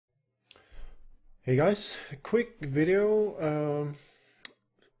Hey guys, a quick video,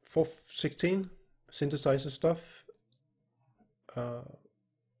 4.16 synthesizer stuff.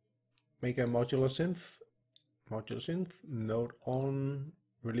 Make a modular synth, node on,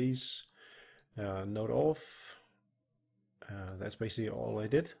 release, node off. That's basically all I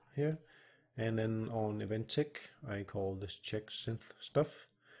did here. And then on event tick, I call this check synth stuff.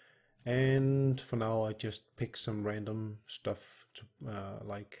 And for now, I just pick some random stuff to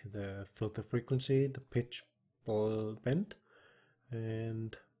like the filter frequency, the pitch bend,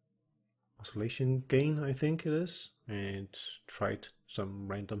 and oscillation gain, I think it is, and tried some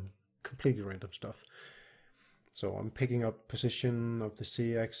random, completely random stuff. So I'm picking up position of the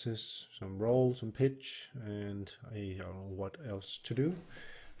Z-axis, some roll, some pitch, and I don't know what else to do,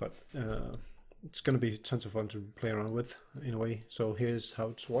 but it's going to be tons of fun to play around with in a way. So here's how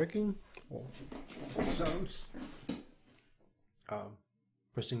it's working, or sounds.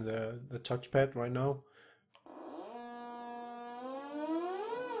 Pressing the touchpad right now.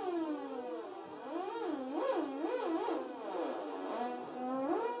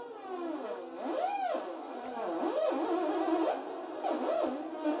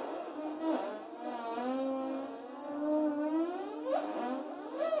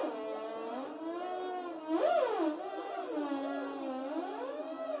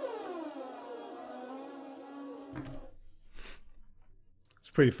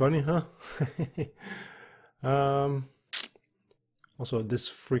 Pretty funny, huh? Also this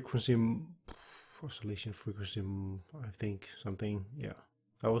frequency, oscillation frequency, I think something, yeah.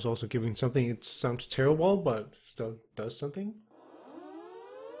 I was also giving something, it sounds terrible, but still does something.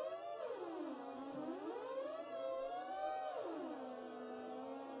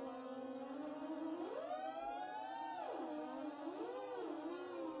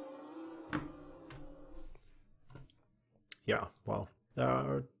 Yeah, well. There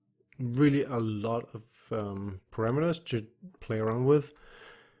are really a lot of parameters to play around with,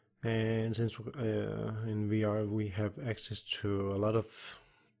 and since in VR we have access to a lot of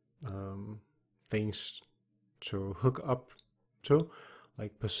things to hook up to,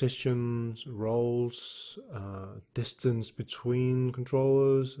 like positions, rolls, distance between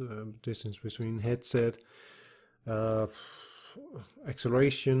controllers, distance between headset,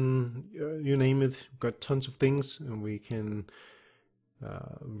 acceleration, you name it. We've got tons of things, and we can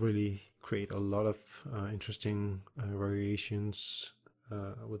really create a lot of interesting variations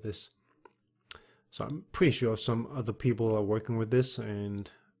with this. So I'm pretty sure some other people are working with this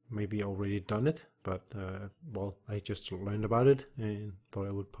and maybe already done it, but well, I just learned about it and thought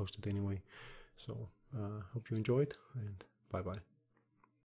I would post it anyway. So hope you enjoyed, and bye bye.